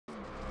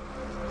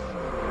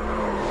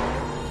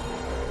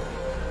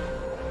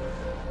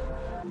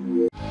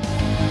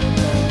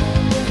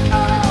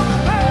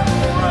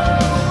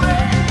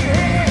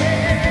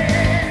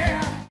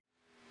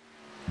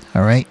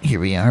here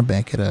we are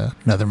back at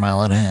another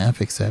mile and a half,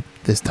 except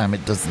this time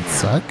it doesn't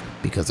suck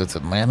because it's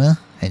Atlanta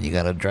and you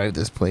gotta drive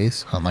this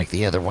place, unlike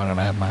the other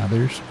 1.5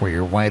 milers where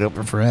you're wide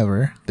open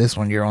forever. This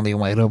one you're only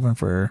wide open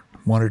for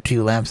 1 or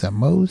 2 laps at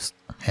most,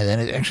 and then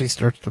it actually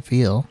starts to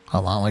feel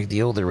a lot like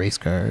the older race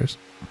cars,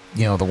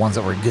 you know, the ones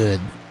that were good.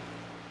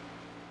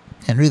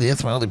 And really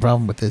that's my only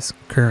problem with this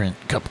current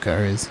Cup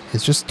car is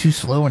it's just too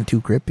slow and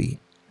too grippy.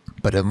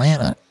 But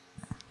Atlanta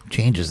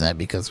changes that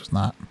because there's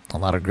not a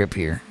lot of grip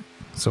here.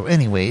 So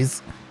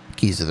anyways,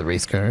 keys to the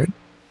race card.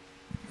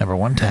 Number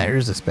 1,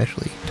 tires,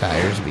 especially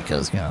tires,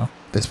 because, you know,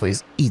 this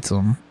place eats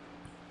them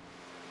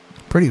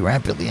pretty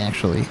rapidly,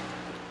 actually.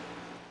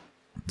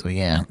 So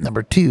yeah,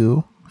 number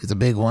 2 is a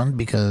big one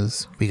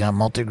because we got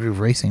multi-groove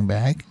racing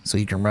back, so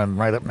you can run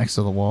right up next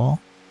to the wall.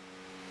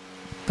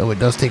 Though it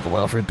does take a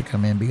while for it to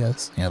come in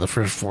because, you know, the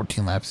first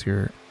 14 laps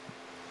you're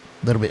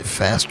a little bit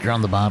faster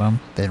on the bottom.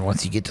 Then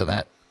once you get to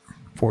that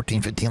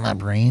 14-15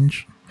 lap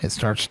range, it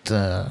starts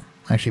to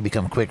actually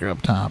become quicker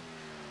up top.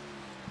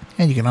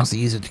 And you can also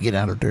use it to get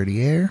out of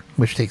dirty air,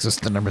 which takes us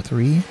to number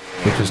 3,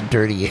 which is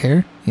dirty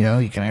air. You know,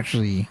 you can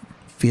actually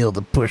feel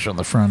the push on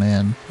the front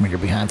end when you're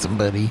behind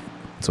somebody,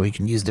 so you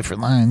can use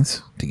different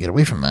lines to get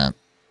away from that.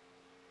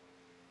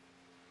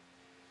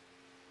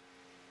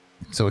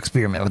 So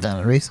experiment with that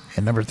in a race.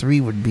 And number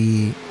 3 would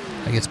be,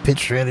 I guess, pit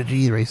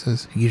strategy.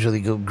 Races usually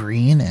go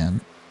green,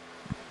 and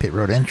pit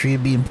road entry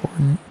would be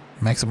important,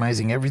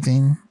 maximizing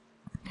everything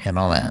and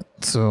all that.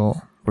 So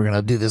we're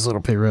gonna do this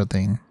little pit road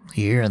thing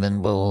here, and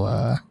then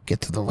we'll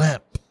get to the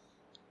lap.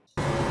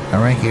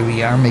 Alright, here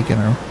we are making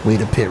our way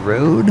to pit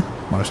road.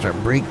 Want to start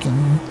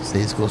braking,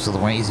 stay as close to the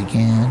white as you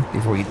can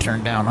before you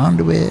turn down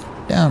onto it,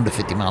 down to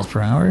 50 miles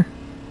per hour.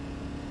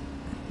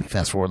 We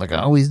fast forward like I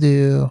always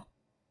do.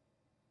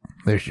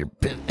 There's your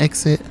pit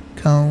exit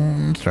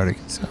cone, start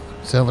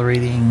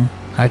accelerating.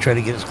 I try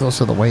to get as close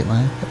to the white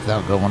line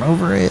without going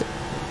over it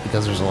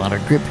because there's a lot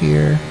of grip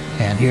here.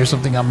 And here's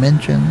something I'll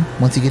mention.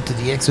 Once you get to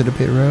the exit of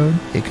pit road,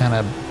 it kind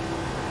of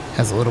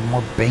has a little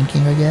more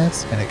banking, I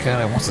guess, and it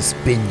kind of wants to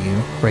spin you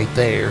right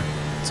there.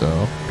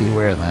 So be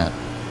aware of that.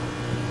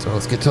 So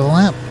let's get to the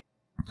lap.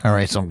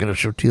 Alright, so I'm going to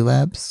show 2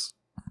 laps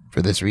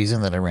for this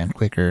reason that I ran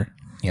quicker,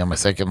 you know, my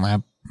second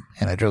lap,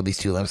 and I drove these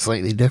 2 laps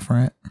slightly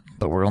different,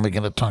 but we're only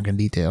going to talk in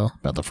detail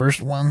about the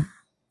first one.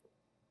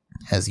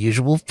 As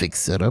usual,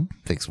 fixed setup,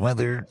 fixed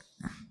weather,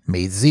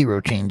 made 0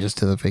 changes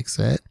to the fixed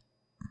set.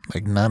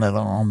 Like none at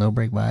all, no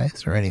brake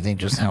bias or anything,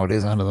 just how it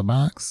is out of the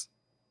box.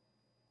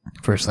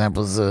 First lap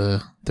was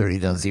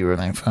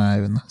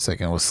 30.095 and the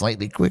second was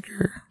slightly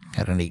quicker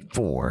at an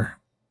 8.4.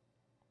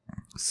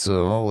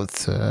 So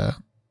let's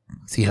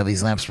see how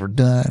these laps were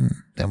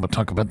done. Then we'll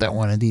talk about that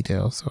one in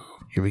detail. So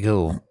here we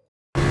go.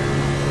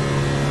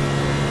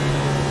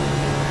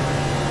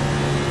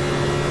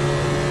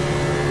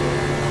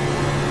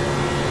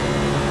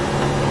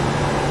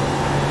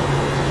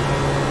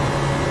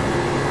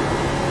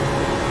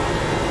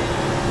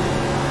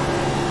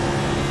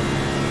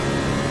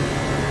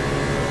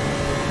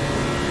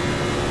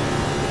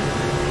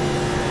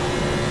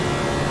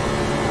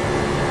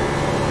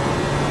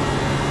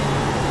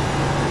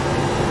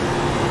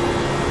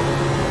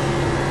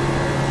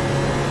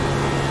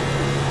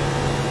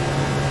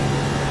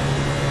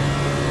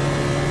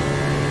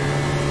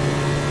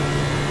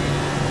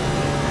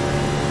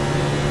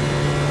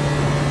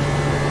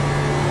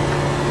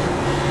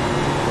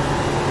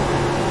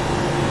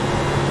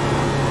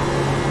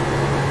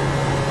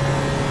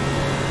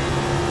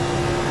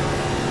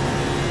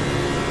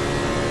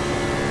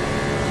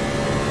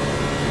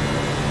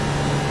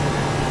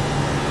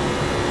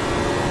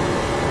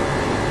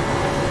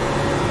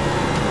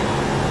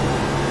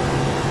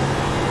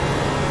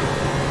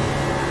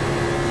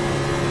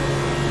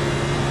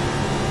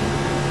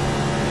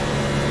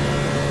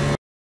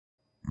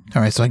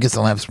 Alright, so I guess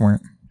the laps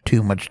weren't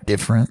too much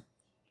different.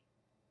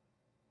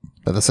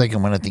 But the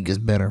second one I think is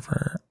better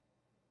for,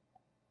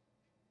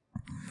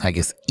 I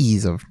guess,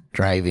 ease of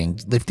driving,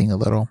 lifting a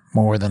little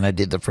more than I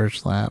did the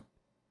first lap.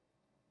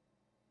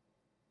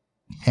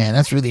 And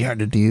that's really hard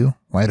to do,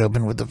 wide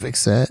open with the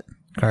fixed set.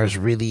 Cars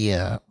really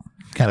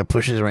kind of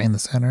pushes right in the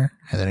center,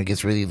 and then it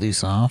gets really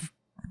loose off.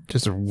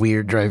 Just a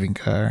weird driving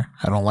car.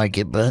 I don't like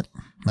it, but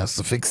that's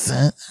the fixed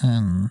set,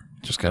 and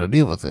just gotta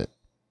deal with it.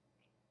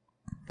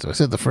 So I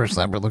said the first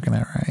lap we're looking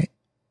at, right?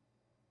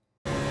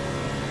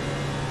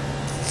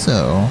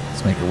 So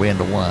let's make our way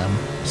into 1.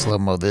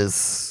 Slow-mo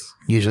this.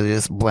 Usually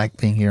this black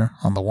thing here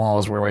on the wall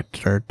is where I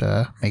start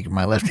making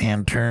my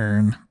left-hand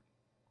turn.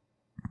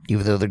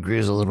 Even though the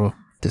groove's a little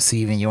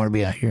deceiving, you want to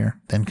be out here,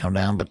 then come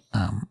down, but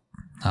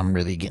I'm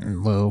really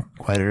getting low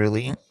quite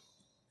early.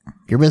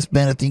 Your best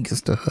bet, I think,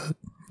 is to hook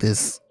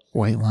this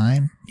white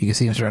line. You can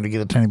see I'm starting to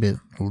get a tiny bit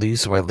loose,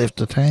 so I lift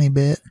a tiny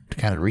bit to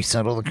kind of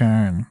resettle the car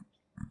and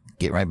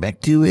get right back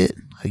to it.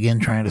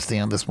 Again, trying to stay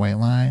on this white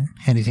line.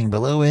 Anything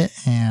below it,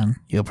 and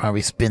you'll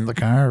probably spin the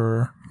car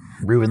or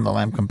ruin the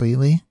lap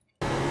completely.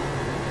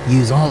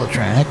 Use all the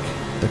track.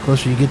 The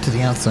closer you get to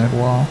the outside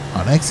wall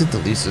on exit, the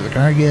looser the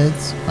car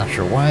gets. Not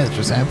sure why, it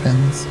just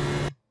happens.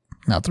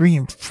 Now 3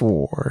 and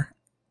 4.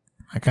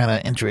 I kind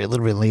of enter it a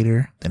little bit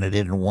later than I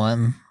did in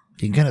 1.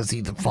 You can kind of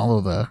see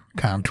follow the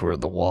contour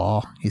of the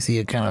wall. You see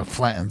it kind of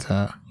flattens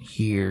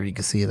here. You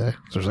can see there's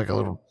like a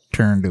little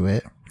turn to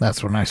it.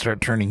 That's when I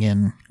start turning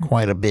in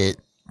quite a bit.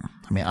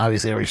 I mean,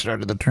 obviously I already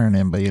started the turn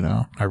in, but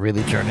I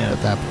really turn in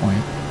at that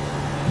point.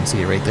 You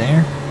see it right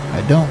there?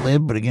 I don't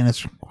lib, but again,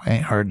 it's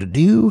quite hard to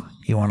do.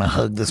 You want to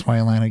hug this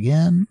white line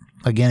again.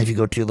 Again, if you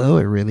go too low,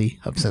 it really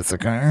upsets the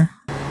car.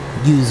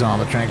 Use all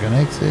the track on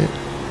exit.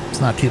 It's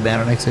not too bad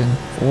on exit.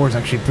 4 is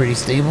actually pretty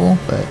stable,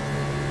 but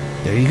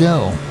there you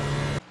go.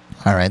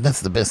 Alright,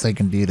 that's the best I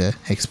can do to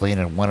explain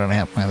a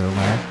 1.5 mile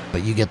lap,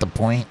 but you get the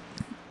point.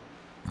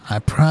 I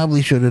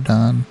probably should have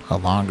done a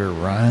longer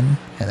run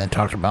and then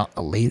talked about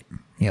a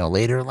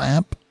later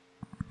lap.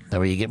 That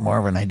way you get more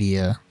of an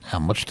idea how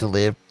much to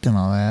lift and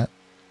all that.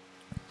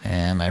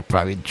 And I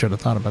probably should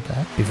have thought about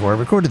that before I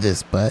recorded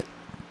this, but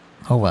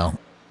oh well.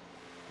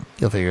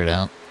 You'll figure it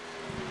out.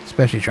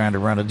 Especially trying to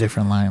run a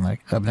different line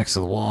like up next to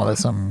the wall.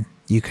 That's something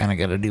you kind of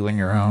got to do on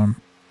your own.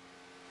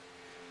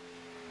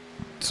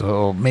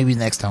 So maybe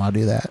next time I'll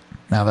do that,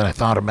 now that I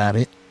thought about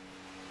it.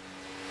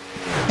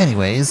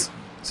 Anyways,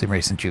 Sim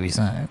Racing Chewy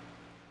sign.